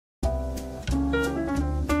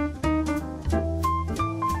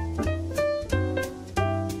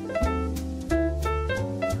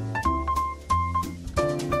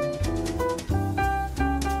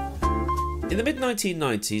the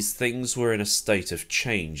mid-1990s, things were in a state of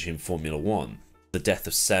change in Formula 1. The death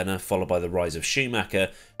of Senna, followed by the rise of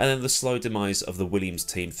Schumacher, and then the slow demise of the Williams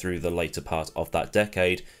team through the later part of that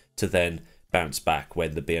decade, to then bounce back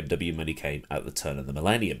when the BMW money came at the turn of the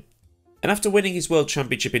millennium. And after winning his World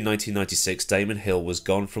Championship in 1996, Damon Hill was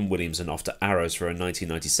gone from Williams and off to Arrows for a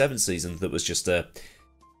 1997 season that was just a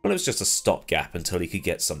stopgap until he could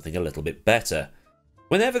get something a little bit better.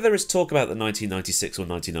 Whenever there is talk about the 1996 or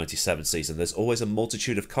 1997 season, there's always a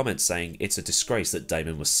multitude of comments saying it's a disgrace that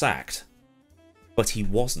Damon was sacked. But he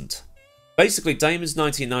wasn't. Basically, Damon's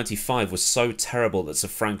 1995 was so terrible that Sir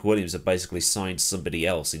Frank Williams had basically signed somebody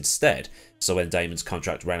else instead, so when Damon's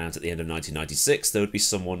contract ran out at the end of 1996, there would be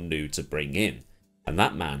someone new to bring in. And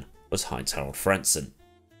that man was Heinz-Harald Frentzen.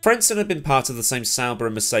 Frentzen had been part of the same Sauber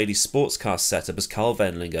and Mercedes sports car setup as Karl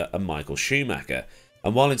Wendlinger and Michael Schumacher,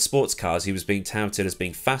 and while in sports cars he was being touted as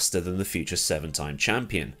being faster than the future 7-time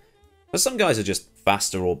champion. Now, some guys are just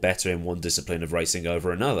faster or better in one discipline of racing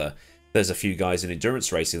over another. There's a few guys in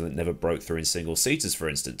endurance racing that never broke through in single-seaters, for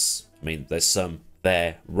instance. I mean, there's some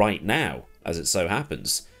there right now, as it so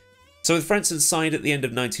happens. So with Frentzen signed at the end of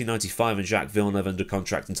 1995 and Jacques Villeneuve under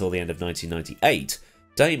contract until the end of 1998,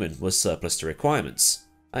 Damon was surplus to requirements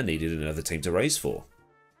and needed another team to race for.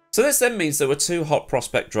 So this then means there were two hot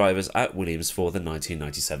prospect drivers at Williams for the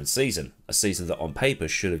 1997 season, a season that on paper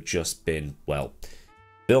should have just been, well,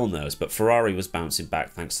 Villeneuve's, but Ferrari was bouncing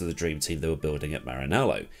back thanks to the dream team they were building at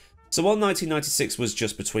Maranello. So while 1996 was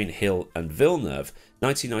just between Hill and Villeneuve,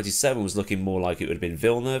 1997 was looking more like it would have been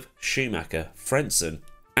Villeneuve, Schumacher, Frentzen,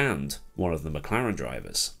 and one of the McLaren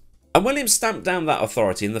drivers. And Williams stamped down that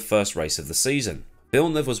authority in the first race of the season.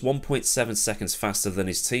 Villeneuve was 1.7 seconds faster than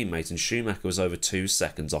his teammate and Schumacher was over 2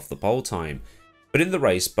 seconds off the pole time. But in the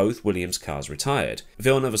race, both Williams cars retired.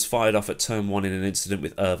 Villeneuve was fired off at turn 1 in an incident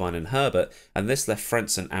with Irvine and Herbert, and this left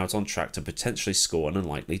Frentzen out on track to potentially score an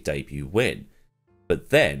unlikely debut win. But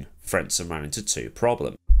then, Frentzen ran into two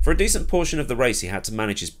problems. For a decent portion of the race he had to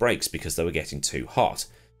manage his brakes because they were getting too hot,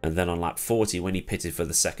 and then on lap 40 when he pitted for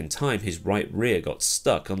the second time his right rear got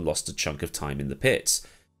stuck and lost a chunk of time in the pits,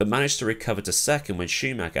 but managed to recover to second when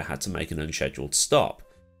Schumacher had to make an unscheduled stop.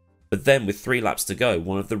 But then with 3 laps to go,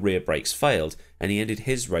 one of the rear brakes failed and he ended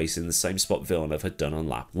his race in the same spot Villeneuve had done on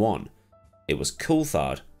lap 1. It was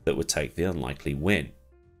Coulthard that would take the unlikely win.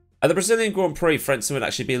 At the Brazilian Grand Prix, Frentzen would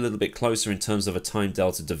actually be a little bit closer in terms of a time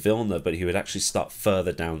delta to Villeneuve, but he would actually start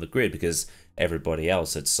further down the grid because everybody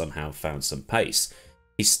else had somehow found some pace.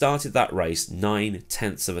 He started that race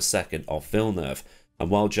 9/10 of a second off Villeneuve,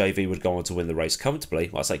 and while JV would go on to win the race comfortably,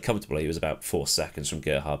 well I say comfortably, he was about 4 seconds from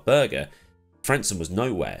Gerhard Berger, Frentzen was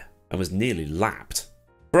nowhere and was nearly lapped.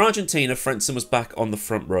 For Argentina, Frentzen was back on the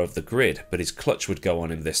front row of the grid, but his clutch would go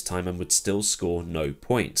on him this time and would still score no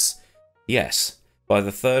points. Yes, by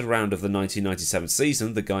the third round of the 1997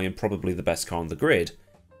 season, the guy in probably the best car on the grid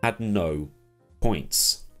had no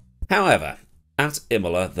points. However, at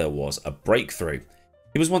Imola there was a breakthrough.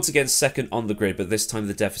 He was once again second on the grid, but this time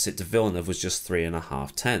the deficit to Villeneuve was just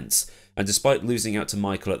 3.5 tenths. And despite losing out to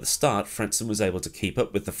Michael at the start, Frentzen was able to keep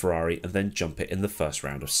up with the Ferrari and then jump it in the first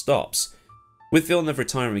round of stops. With Villeneuve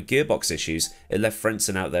retiring with gearbox issues, it left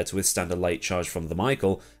Frentzen out there to withstand a late charge from the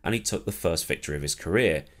Michael, and he took the first victory of his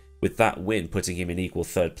career, with that win putting him in equal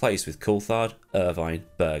third place with Coulthard, Irvine,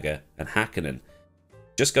 Berger and Hakkinen.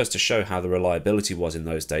 Just goes to show how the reliability was in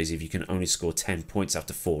those days if you can only score 10 points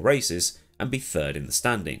after 4 races and be third in the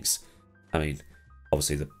standings. I mean,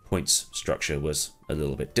 obviously the points structure was a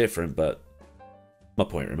little bit different, but my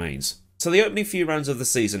point remains. So the opening few rounds of the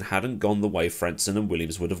season hadn't gone the way Frentzen and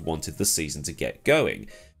Williams would have wanted the season to get going,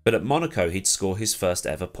 but at Monaco he'd score his first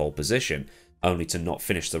ever pole position, only to not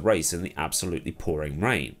finish the race in the absolutely pouring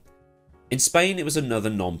rain. In Spain it was another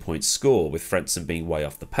non-point score, with Frentzen being way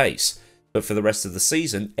off the pace, but for the rest of the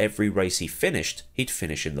season, every race he finished, he'd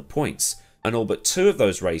finish in the points, and all but 2 of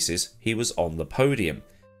those races, he was on the podium.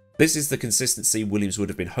 This is the consistency Williams would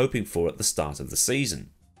have been hoping for at the start of the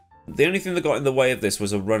season. The only thing that got in the way of this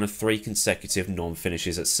was a run of 3 consecutive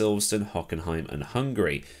non-finishes at Silverstone, Hockenheim and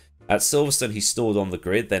Hungary. At Silverstone he stalled on the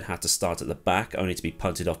grid, then had to start at the back, only to be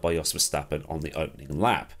punted off by Jos Verstappen on the opening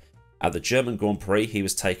lap. At the German Grand Prix he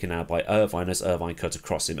was taken out by Irvine as Irvine cut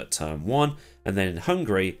across him at turn 1, and then in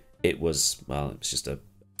Hungary it was just a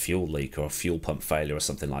fuel leak or a fuel pump failure or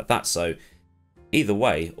something like that, so either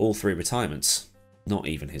way, all 3 retirements, not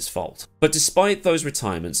even his fault. But despite those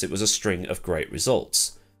retirements, it was a string of great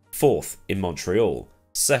results. 4th in Montreal,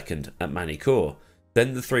 2nd at Manicourt,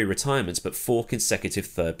 then the 3 retirements but 4 consecutive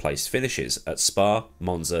 3rd place finishes at Spa,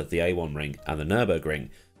 Monza, the A1 Ring and the Nürburgring,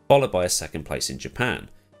 followed by a 2nd place in Japan.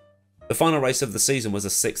 The final race of the season was a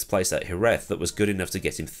 6th place at Jerez that was good enough to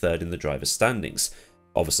get him 3rd in the driver's standings,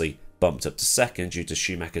 obviously bumped up to 2nd due to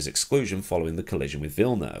Schumacher's exclusion following the collision with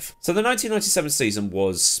Villeneuve. So the 1997 season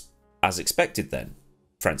was as expected then.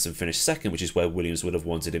 Frentzen finished 2nd, which is where Williams would have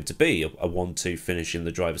wanted him to be, a 1-2 finish in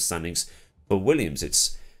the driver's standings for Williams.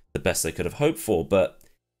 It's the best they could have hoped for, but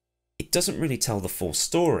it doesn't really tell the full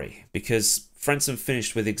story, because Frentzen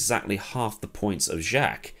finished with exactly half the points of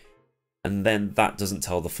Jacques, and then that doesn't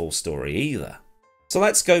tell the full story either. So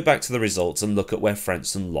let's go back to the results and look at where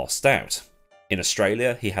Frentzen lost out. In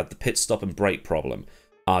Australia, he had the pit stop and brake problem.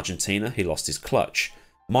 Argentina, he lost his clutch.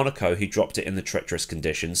 Monaco, he dropped it in the treacherous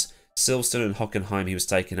conditions. Silverstone and Hockenheim, he was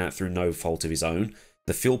taken out through no fault of his own.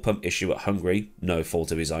 The fuel pump issue at Hungary, no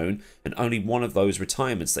fault of his own. And only one of those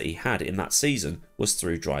retirements that he had in that season was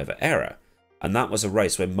through driver error. And that was a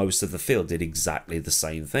race where most of the field did exactly the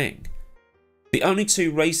same thing. The only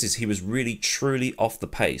 2 races he was really truly off the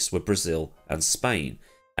pace were Brazil and Spain.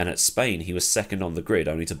 And at Spain, he was 2nd on the grid,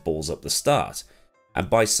 only to balls up the start. And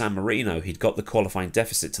by San Marino, he'd got the qualifying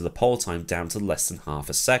deficit to the pole time down to less than half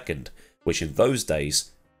a second, which in those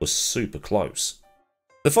days was super close.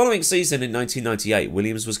 The following season in 1998,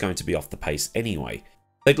 Williams was going to be off the pace anyway.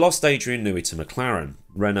 They'd lost Adrian Newey to McLaren,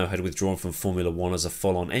 Renault had withdrawn from Formula 1 as a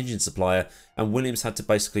full-on engine supplier, and Williams had to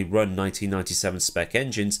basically run 1997 spec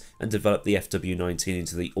engines and develop the FW19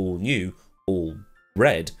 into the all-new,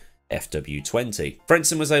 all-red FW20.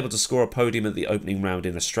 Frentzen was able to score a podium at the opening round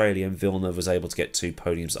in Australia, and Villeneuve was able to get 2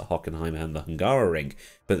 podiums at Hockenheim and the Hungaroring,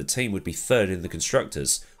 but the team would be 3rd in the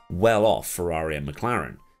Constructors, well off Ferrari and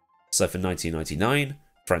McLaren. So for 1999,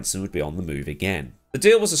 Frentzen would be on the move again. The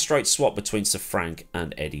deal was a straight swap between Sir Frank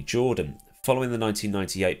and Eddie Jordan. Following the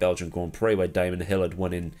 1998 Belgian Grand Prix where Damon Hill had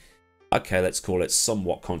won in, okay, let's call it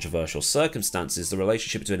somewhat controversial circumstances, the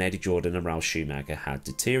relationship between Eddie Jordan and Ralf Schumacher had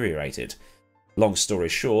deteriorated. Long story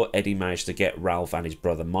short, Eddie managed to get Ralph and his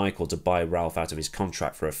brother Michael to buy Ralph out of his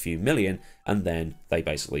contract for a few million, and then they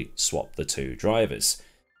basically swapped the 2 drivers.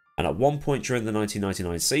 And at one point during the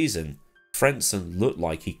 1999 season, Frentzen looked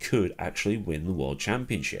like he could actually win the World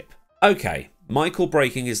Championship. Okay, Michael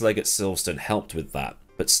breaking his leg at Silverstone helped with that,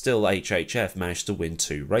 but still HHF managed to win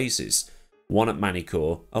 2 races, one at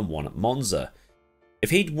Manicourt and one at Monza.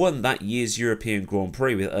 If he'd won that year's European Grand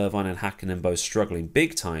Prix with Irvine and Hakkinen both struggling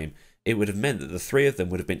big time, it would have meant that the 3 of them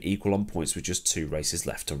would have been equal on points with just 2 races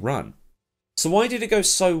left to run. So why did it go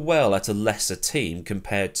so well at a lesser team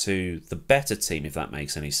compared to the better team, if that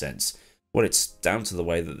makes any sense? Well, it's down to the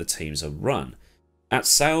way that the teams are run. At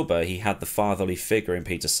Sauber, he had the fatherly figure in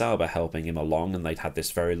Peter Sauber helping him along, and they'd had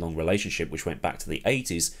this very long relationship which went back to the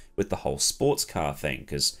 80s with the whole sports car thing,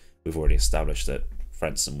 because we've already established that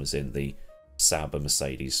Frentzen was in the Sauber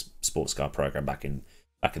Mercedes sports car program back in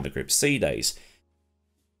the Group C days.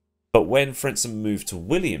 But when Frentzen moved to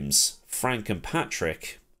Williams, Frank and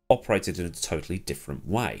Patrick operated in a totally different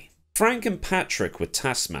way. Frank and Patrick were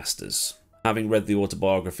taskmasters. Having read the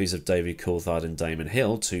autobiographies of David Coulthard and Damon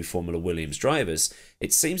Hill, 2 Formula Williams drivers,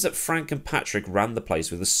 it seems that Frank and Patrick ran the place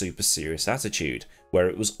with a super serious attitude, where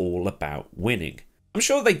it was all about winning. I'm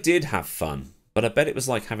sure they did have fun, but I bet it was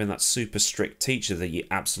like having that super strict teacher that you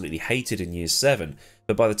absolutely hated in year 7,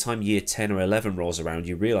 but by the time year 10 or 11 rolls around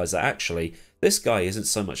you realise that actually, this guy isn't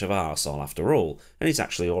so much of an arsehole after all, and he's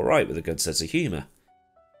actually alright with a good sense of humour.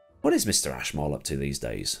 What is Mr. Ashmole up to these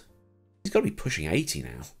days? He's got to be pushing 80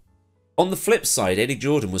 now. On the flip side, Eddie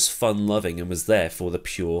Jordan was fun-loving and was there for the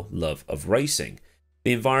pure love of racing.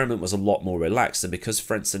 The environment was a lot more relaxed, and because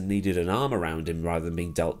Frentzen needed an arm around him rather than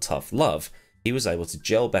being dealt tough love, he was able to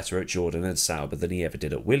gel better at Jordan and Sauber than he ever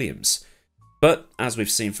did at Williams. But, as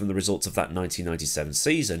we've seen from the results of that 1997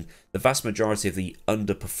 season, the vast majority of the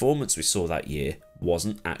underperformance we saw that year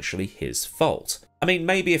wasn't actually his fault. I mean,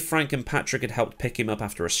 maybe if Frank and Patrick had helped pick him up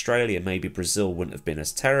after Australia, maybe Brazil wouldn't have been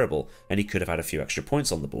as terrible, and he could have had a few extra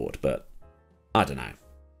points on the board, but I don't know.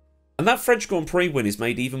 And that French Grand Prix win is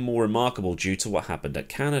made even more remarkable due to what happened at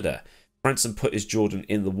Canada. Frentzen put his Jordan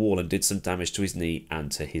in the wall and did some damage to his knee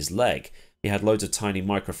and to his leg. He had loads of tiny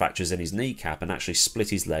microfractures in his kneecap and actually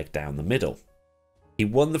split his leg down the middle. He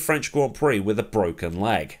won the French Grand Prix with a broken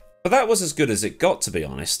leg. But that was as good as it got, to be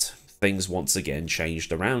honest. Things once again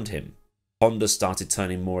changed around him. Honda started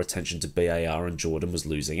turning more attention to BAR and Jordan was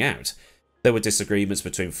losing out. There were disagreements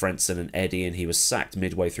between Frentzen and Eddie, and he was sacked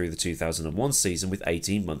midway through the 2001 season with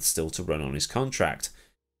 18 months still to run on his contract.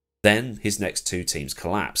 Then his next 2 teams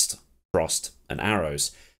collapsed, Frost and Arrows,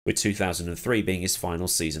 with 2003 being his final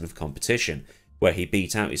season of competition, where he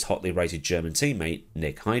beat out his hotly rated German teammate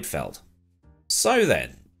Nick Heidfeld. So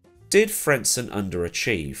then, did Frentzen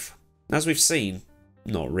underachieve? As we've seen,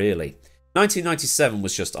 not really. 1997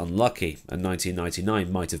 was just unlucky, and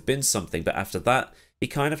 1999 might have been something, but after that, he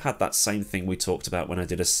kind of had that same thing we talked about when I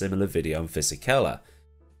did a similar video on Fisichella.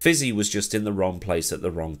 Fizzy was just in the wrong place at the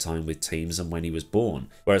wrong time with teams and when he was born,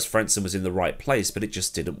 whereas Frentzen was in the right place, but it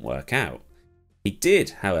just didn't work out. He did,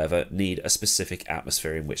 however, need a specific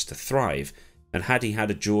atmosphere in which to thrive, and had he had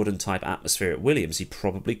a Jordan-type atmosphere at Williams, he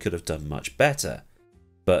probably could have done much better.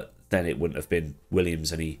 But then it wouldn't have been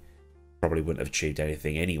Williams, and he probably wouldn't have achieved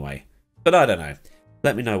anything anyway. But I don't know.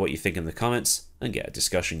 Let me know what you think in the comments, and get a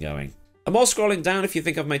discussion going. And while scrolling down, if you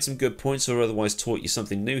think I've made some good points or otherwise taught you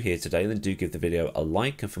something new here today, then do give the video a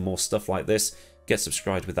like, and for more stuff like this, get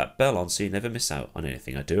subscribed with that bell on so you never miss out on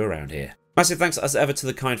anything I do around here. Massive thanks as ever to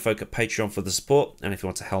the kind folk at Patreon for the support, and if you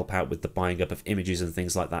want to help out with the buying up of images and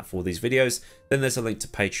things like that for these videos, then there's a link to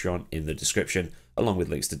Patreon in the description, along with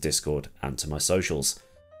links to Discord and to my socials.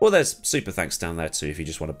 Or there's super thanks down there too if you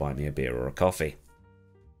just want to buy me a beer or a coffee.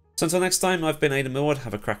 So until next time, I've been AdmiralLaWind,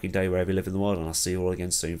 have a cracking day wherever you live in the world, and I'll see you all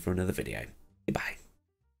again soon for another video. Goodbye.